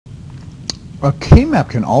A K-map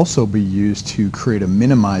can also be used to create a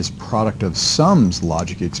minimized product of sums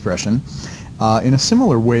logic expression in a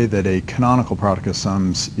similar way that a canonical product of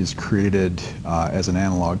sums is created as an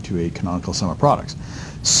analog to a canonical sum of products.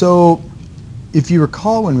 So if you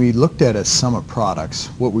recall, when we looked at a sum of products,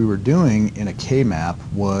 what we were doing in a K-map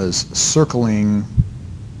was circling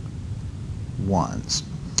ones.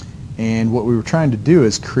 And what we were trying to do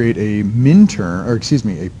is create a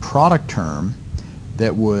a product term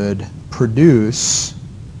that would produce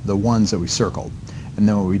the ones that we circled. And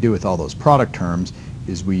then what we do with all those product terms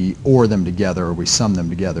is we OR them together, or we sum them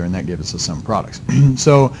together, and that gives us a sum of products.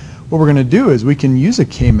 So what we're going to do is we can use a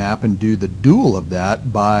K-map and do the dual of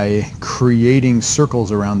that by creating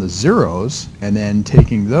circles around the zeros and then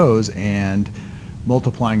taking those and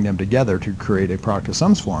multiplying them together to create a product of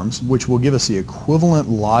sums forms, which will give us the equivalent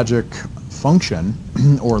logic function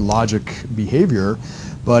or logic behavior,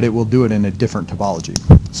 but it will do it in a different topology.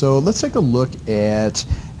 So let's take a look at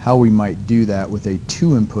how we might do that with a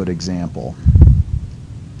 2-input example.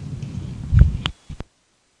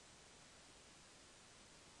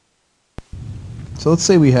 So let's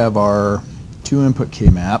say we have our 2-input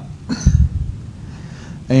K-map,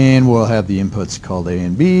 and we'll have the inputs called A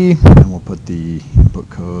and B, and we'll put the input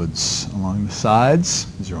codes along the sides,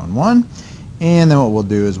 0 and 1. And then what we'll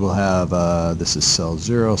do is we'll have, this is cell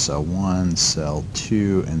 0, cell 1, cell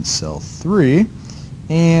 2, and cell 3.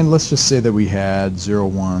 And let's just say that we had 0,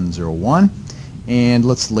 1, 0, 1. And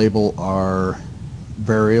let's label our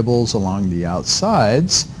variables along the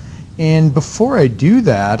outsides. And before I do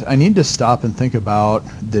that, I need to stop and think about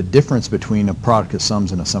the difference between a product of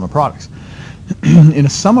sums and a sum of products. In a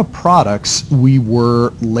sum of products, we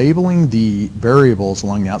were labeling the variables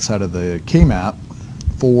along the outside of the K-map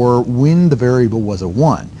for when the variable was a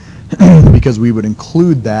 1, because we would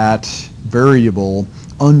include that variable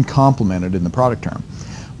uncomplemented in the product term.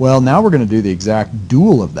 Well, now we're going to do the exact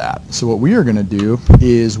dual of that. So what we are going to do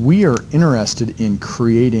is we are interested in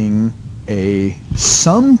creating a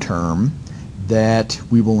sum term that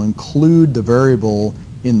we will include the variable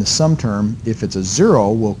in the sum term. If it's a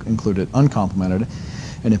 0, we'll include it uncomplimented,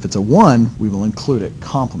 and if it's a 1, we will include it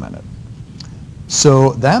complemented.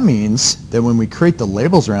 So that means that when we create the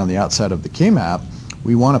labels around the outside of the K-map,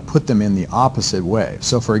 we want to put them in the opposite way.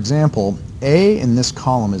 So for example, A in this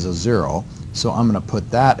column is a 0, so I'm going to put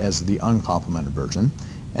that as the uncomplimented version.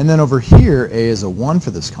 And then over here, A is a 1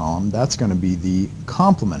 for this column. That's going to be the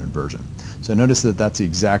complemented version. So notice that that's the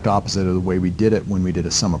exact opposite of the way we did it when we did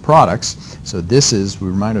a sum of products. So this is, we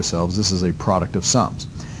remind ourselves, this is a product of sums.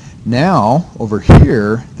 Now, over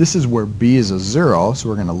here, this is where B is a 0, so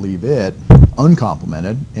we're going to leave it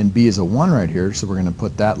uncomplimented, and B is a 1 right here, so we're going to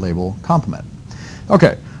put that label complemented.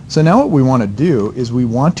 Okay, so now what we want to do is we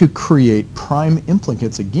want to create prime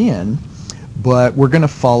implicates again, but we're going to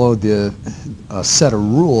follow the set of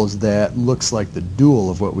rules that looks like the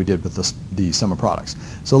dual of what we did with the sum of products.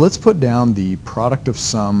 So let's put down the product of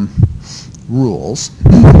sum rules,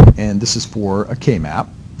 and this is for a K-map.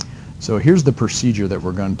 So here's the procedure that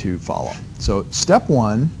we're going to follow. So step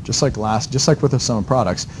 1, just like with the sum of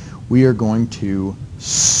products, we are going to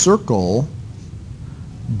circle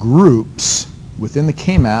groups within the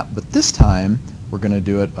K-map, but this time we're going to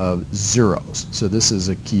do it of zeros. So this is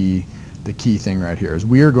the key thing right here, is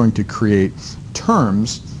we are going to create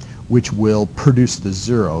terms which will produce the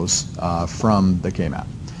zeros from the K-map.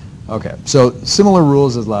 Okay, so similar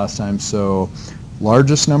rules as last time. So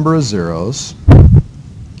largest number of zeros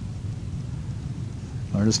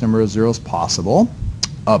possible,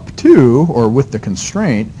 up to, or with the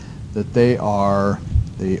constraint that they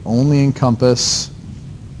only encompass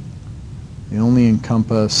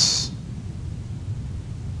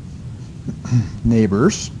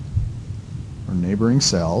neighbors or neighboring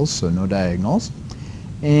cells, so no diagonals,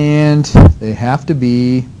 and they have to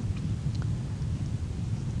be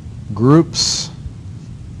groups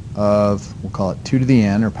of, we'll call it 2 to the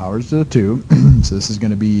n, or powers to the 2. So this is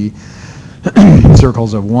going to be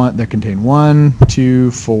circles of 1 that contain 1, 2,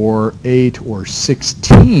 4, 8, or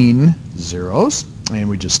 16 zeros, and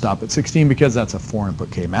we just stop at 16 because that's a 4-input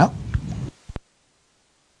K-map.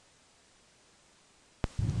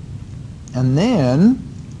 And then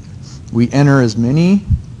we enter as many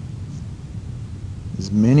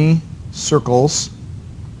circles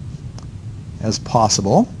as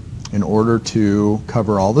possible in order to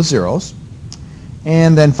cover all the zeros.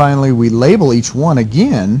 And then finally we label each one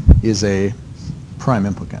again is a prime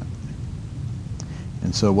implicant.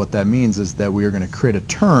 And so what that means is that we are going to create a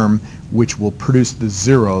term which will produce the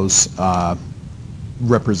zeros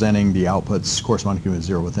representing the outputs corresponding to a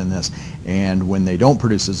 0 within this. And when they don't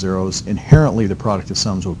produce the zeros, inherently the product of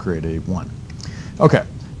sums will create a 1. Okay,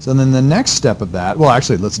 So then the next step of that, well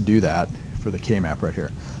actually let's do that for the K-map right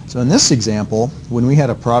here. So in this example, when we had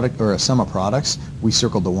a product or a sum of products, we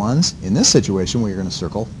circled the ones. In this situation, we're going to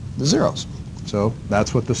circle the zeros. So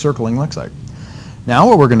that's what the circling looks like. Now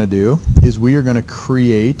what we're going to do is we are going to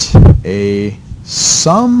create a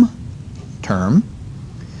sum term,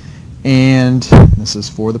 and this is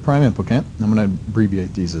for the prime implicant. I'm going to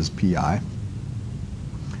abbreviate these as PI.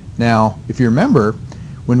 Now, if you remember,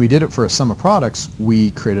 when we did it for a sum of products,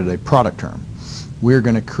 we created a product term. We're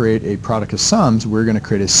going to create a product of sums. We're going to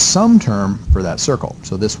create a sum term for that circle.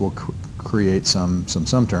 So this will create some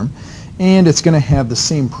sum term, and it's going to have the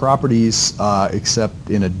same properties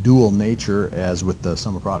except in a dual nature as with the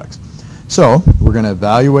sum of products. So we're going to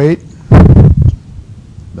evaluate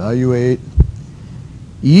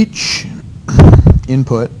each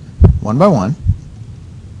input one by one,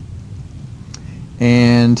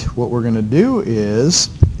 and what we're going to do is,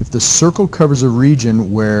 if the circle covers a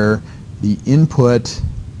region where the input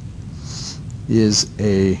is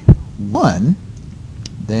a 1,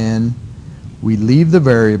 then we leave the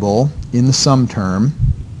variable in the sum term.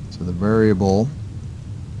 So the variable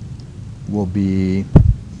will be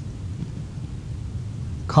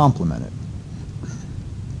complemented.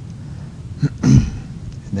 And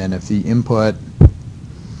then if the input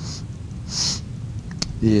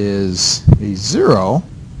is a 0,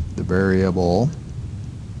 the variable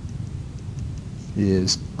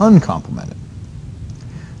is uncomplemented.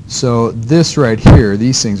 So this right here,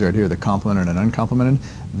 these things right here, the complemented and uncomplimented,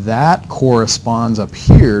 that corresponds up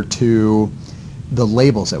here to the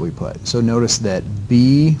labels that we put. So notice that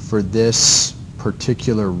B for this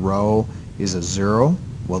particular row is a 0.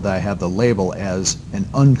 Well, I have the label as an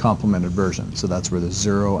uncomplemented version. So that's where the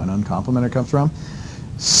 0 and uncomplimented comes from.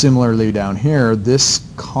 Similarly down here, this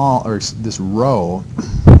row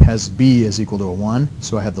has B is equal to a 1,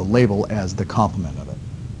 so I have the label as the complement of it.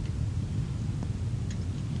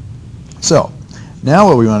 So now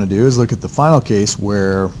what we want to do is look at the final case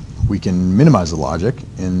where we can minimize the logic,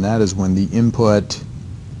 and that is when the input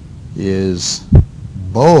is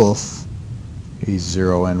both a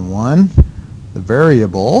 0 and 1. The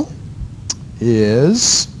variable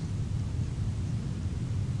is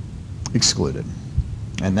excluded.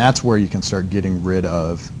 And that's where you can start getting rid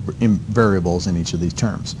of variables in each of these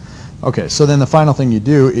terms. Okay, so then the final thing you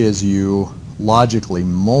do is you logically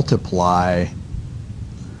multiply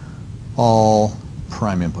all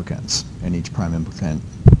prime implicants, and each prime implicant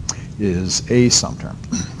is a sum term.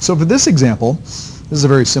 So for this example, this is a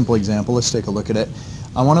very simple example. Let's take a look at it.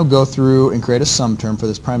 I want to go through and create a sum term for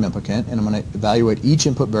this prime implicant, and I'm going to evaluate each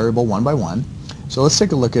input variable one by one. So let's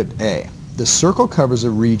take a look at A. The circle covers a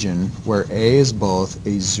region where A is both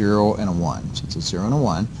a 0 and a 1. So it's a 0 and a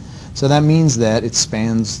 1. So that means that it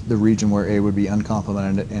spans the region where A would be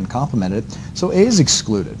uncomplimented and complemented. So A is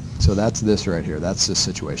excluded. So that's this right here. That's this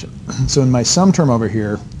situation. So in my sum term over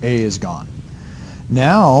here, A is gone.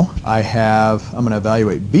 Now I'm going to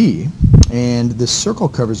evaluate B, and this circle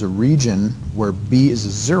covers a region where B is a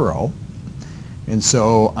 0. And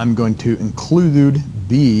so I'm going to include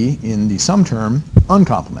B in the sum term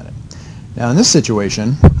uncomplimented. Now in this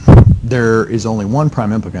situation, there is only one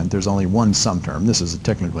prime implicant. There's only one sum term. This is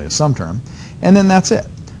technically a sum term. And then that's it.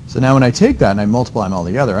 So now when I take that and I multiply them all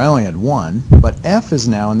together, I only had 1, but F is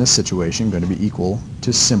now in this situation going to be equal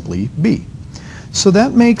to simply B. So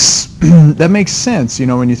that makes that makes sense, you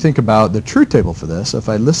know, when you think about the truth table for this. If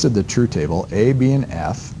I listed the truth table, A, B, and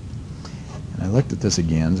F, and I looked at this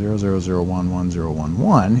again, 0, 0, 0, 1, 1, 0, 1,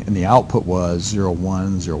 1, and the output was 0,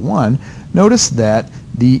 1, 0, 1, notice that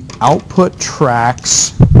the output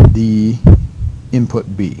tracks the input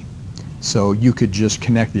B. So you could just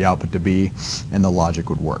connect the output to B and the logic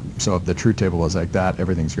would work. So if the truth table was like that,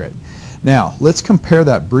 everything's great. Now, let's compare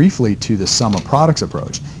that briefly to the sum of products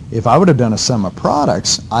approach. If I would have done a sum of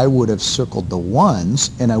products, I would have circled the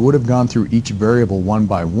ones, and I would have gone through each variable one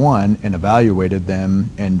by one and evaluated them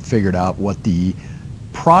and figured out what the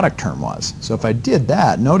product term was. So if I did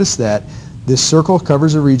that, notice that this circle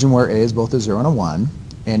covers a region where A is both a 0 and a 1,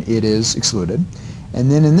 and it is excluded.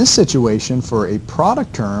 And then in this situation, for a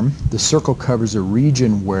product term, the circle covers a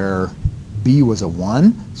region where B was a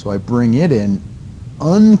 1, so I bring it in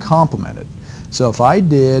uncomplimented. So if I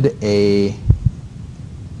did a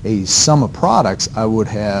sum of products, I would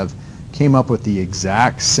have came up with the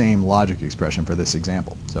exact same logic expression for this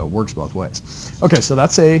example. So it works both ways. Okay, so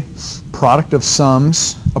that's a product of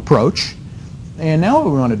sums approach. And now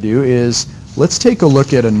what we want to do is let's take a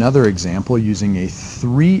look at another example using a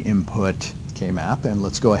 3-input K-map, and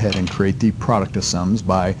let's go ahead and create the product of sums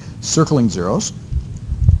by circling zeros.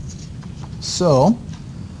 So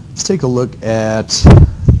let's take a look at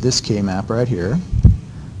this K-map right here.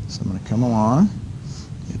 So I'm going to come along.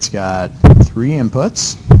 It's got 3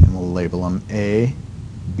 inputs, and we'll label them A,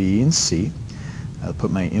 B, and C. I'll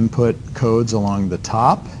put my input codes along the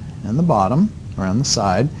top and the bottom, or on the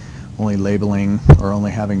side, only labeling or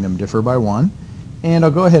only having them differ by 1. And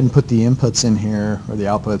I'll go ahead and put the inputs in here, or the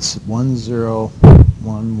outputs 1, 0,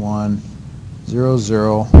 1, 1, 0,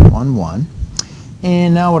 0, 1, 1.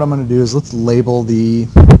 And now what I'm going to do is let's label the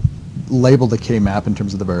K-map in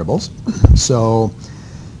terms of the variables. So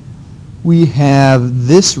we have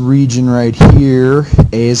this region right here,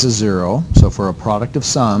 A is a 0. So for a product of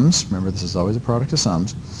sums, remember this is always a product of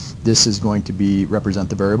sums, this is going to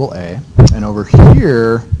represent the variable A. And over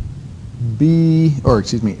here,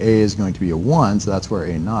 A is going to be a 1, so that's where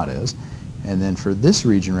A naught is. And then for this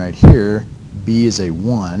region right here, B is a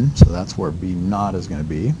 1, so that's where B naught is going to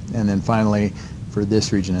be. And then finally, for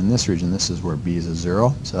this region and this region, this is where B is a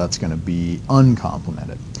 0, so that's going to be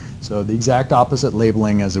uncomplemented. So the exact opposite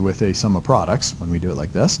labeling as with a sum of products when we do it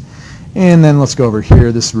like this. And then let's go over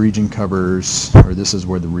here. This region covers, or this is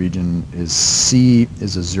where the region is C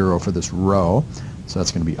is a 0 for this row, so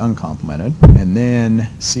that's going to be uncomplimented. And then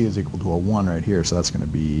C is equal to a 1 right here, so that's going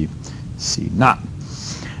to be C naught.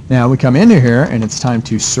 Now we come into here and it's time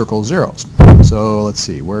to circle zeros. So let's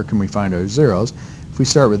see, where can we find our zeros? If we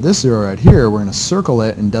start with this 0 right here, we're going to circle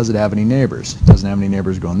it, and does it have any neighbors? It doesn't have any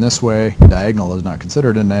neighbors going this way. Diagonal is not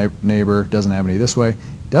considered a neighbor. Doesn't have any this way.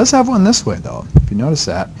 It does have one this way though. If you notice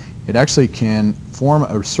that, it actually can form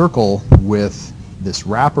a circle with this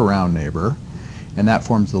wraparound neighbor, and that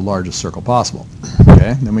forms the largest circle possible.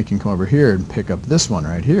 Okay, then we can come over here and pick up this one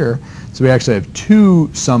right here. So we actually have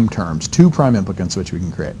 2 sum terms, 2 prime implicants which we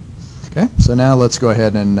can create. Okay, so now let's go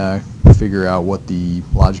ahead and figure out what the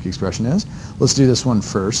logic expression is. Let's do this one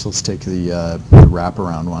first. Let's take the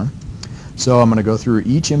wraparound one. So I'm going to go through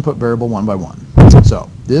each input variable one by one. So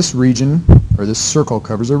this region, or this circle,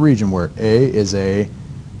 covers a region where A is a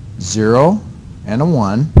 0 and a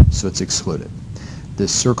 1, so it's excluded.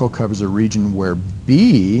 This circle covers a region where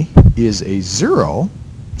B is a 0,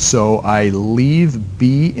 so I leave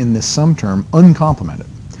B in the sum term uncomplemented.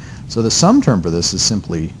 So the sum term for this is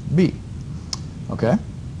simply B. Okay?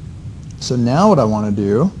 So now what I want to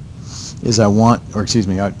do is now what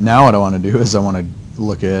I want to do is I want to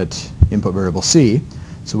look at input variable C.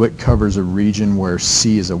 So it covers a region where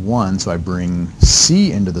C is a 1, so I bring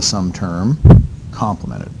C into the sum term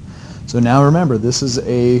complemented. So now remember, this is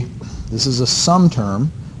a sum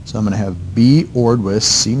term, so I'm going to have B ORed with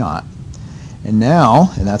C naught. And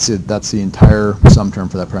now, and that's it, that's the entire sum term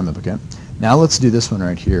for that prime implicant. Now let's do this one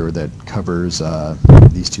right here that covers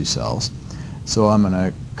these 2 cells. So I'm going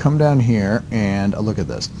to come down here and look at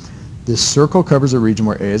this. This circle covers a region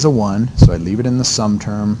where A is a 1, so I leave it in the sum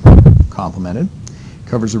term complemented.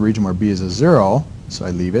 Covers a region where B is a 0, so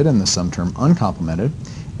I leave it in the sum term uncomplemented.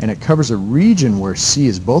 And it covers a region where C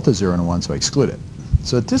is both a 0 and a 1, so I exclude it.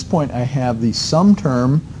 So at this point I have the sum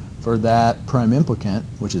term for that prime implicant,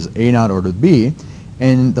 which is A naught ORed with B.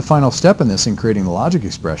 And the final step in this, in creating the logic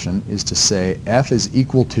expression, is to say F is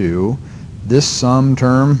equal to this sum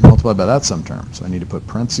term multiplied by that sum term. So I need to put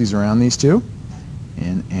parentheses around these 2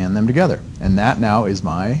 and AND them together. And that now is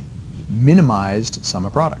my minimized sum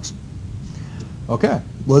of products. Okay,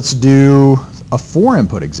 let's do a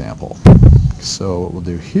 4-input example. So what we'll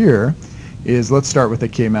do here is let's start with a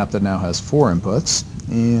K-map that now has 4 inputs.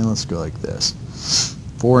 And let's go like this.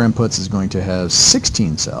 4 inputs is going to have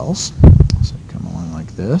 16 cells. So I come along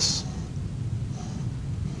like this.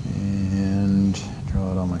 And draw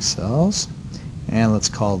out all my cells. And let's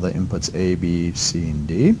call the inputs A, B, C, and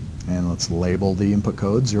D. And let's label the input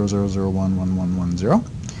code 00011110,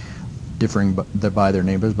 differing by their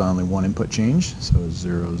neighbors by only 1 input change. So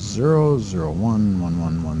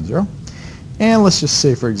 00011110. And let's just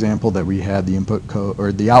say, for example, that we had the input code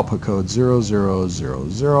or the output code 0000,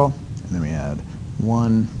 and then we had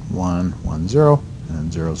 1110, and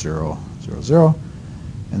then 0000,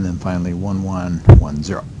 and then finally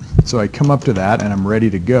 1110. So I come up to that and I'm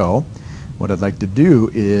ready to go. What I'd like to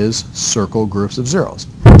do is circle groups of zeros.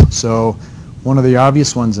 So one of the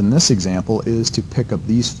obvious ones in this example is to pick up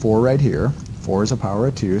these 4 right here. 4 is a power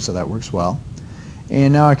of 2, so that works well.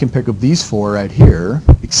 And now I can pick up these 4 right here,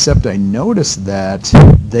 except I notice that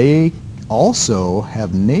they also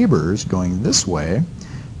have neighbors going this way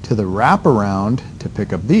to the wraparound to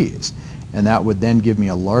pick up these. And that would then give me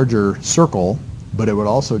a larger circle, but it would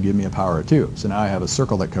also give me a power of 2. So now I have a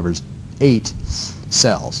circle that covers 8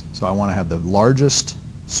 cells. So I want to have the largest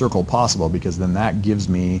circle possible, because then that gives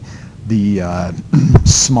me the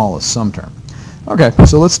smallest sum term. Okay,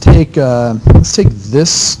 so let's take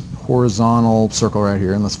this horizontal circle right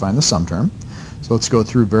here and let's find the sum term. So let's go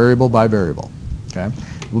through variable by variable. Okay,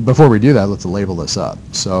 well, before we do that, let's label this up.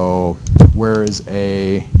 So where is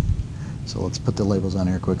A? So let's put the labels on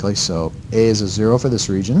here quickly. So A is a 0 for this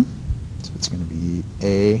region. So it's going to be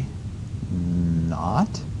A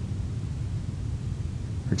naught.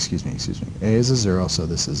 Or excuse me. A is a 0, so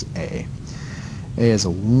this is A. A is a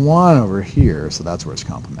 1 over here, so that's where it's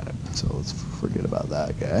complemented. So let's forget about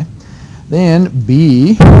that guy. Then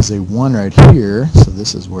B is a 1 right here, so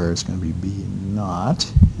this is where it's going to be B naught.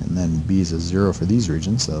 And then B is a 0 for these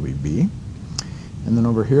regions, so that'll be B. And then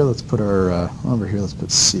over here, let's put our, let's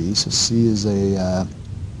put C. So C is a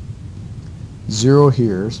 0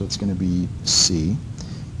 here, so it's going to be C.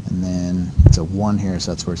 And then it's a 1 here,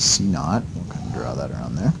 so that's where it's C naught. We'll kind of draw that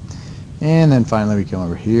around there. And then finally we come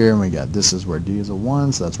over here and we got this is where D is a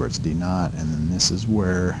 1, so that's where it's D naught. And then this is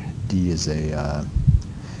where D is a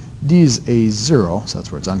 0, so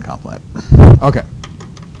that's where it's uncomplemented. Okay,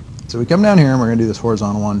 so we come down here and we're going to do this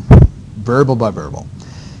horizontal one, variable by variable.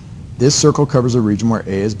 This circle covers a region where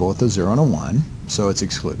A is both a 0 and a 1, so it's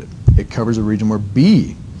excluded. It covers a region where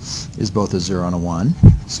B is both a 0 and a 1,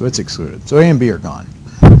 so it's excluded. So A and B are gone.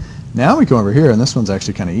 Now we come over here, and this one's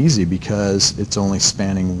actually kind of easy because it's only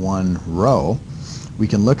spanning one row. We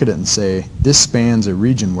can look at it and say, this spans a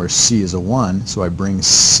region where C is a 1, so I bring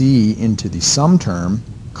C into the sum term,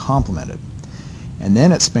 complemented. And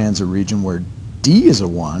then it spans a region where D is a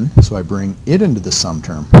 1, so I bring it into the sum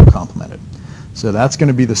term, complemented. So that's going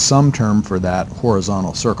to be the sum term for that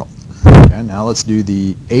horizontal circle. Okay, now let's do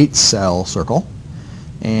the 8-cell circle,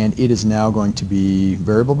 and it is now going to be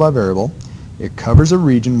variable by variable. It covers a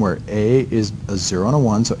region where A is a 0 and a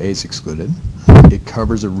 1, so A is excluded. It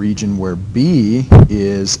covers a region where B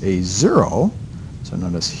is a 0, so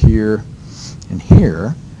notice here and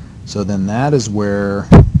here. So then that is where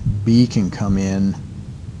B can come in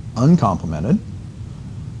uncomplemented.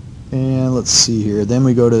 And let's see here. Then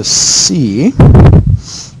we go to C.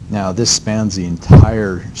 Now this spans the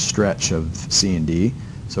entire stretch of C and D.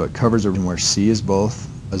 So it covers a region where C is both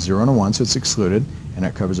a 0 and a 1, so it's excluded. And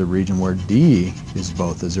it covers a region where D is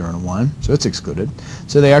both a 0 and a 1, so it's excluded.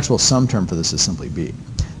 So the actual sum term for this is simply B.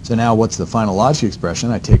 So now what's the final logic expression?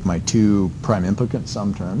 I take my two prime implicant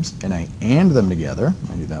sum terms and I AND them together.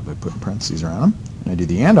 I do that by putting parentheses around them. And I do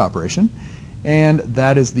the AND operation. And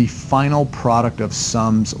that is the final product of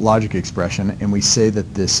sums logic expression. And we say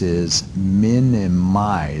that this is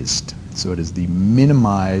minimized. So it is the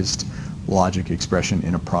minimized logic expression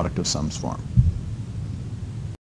in a product of sums form.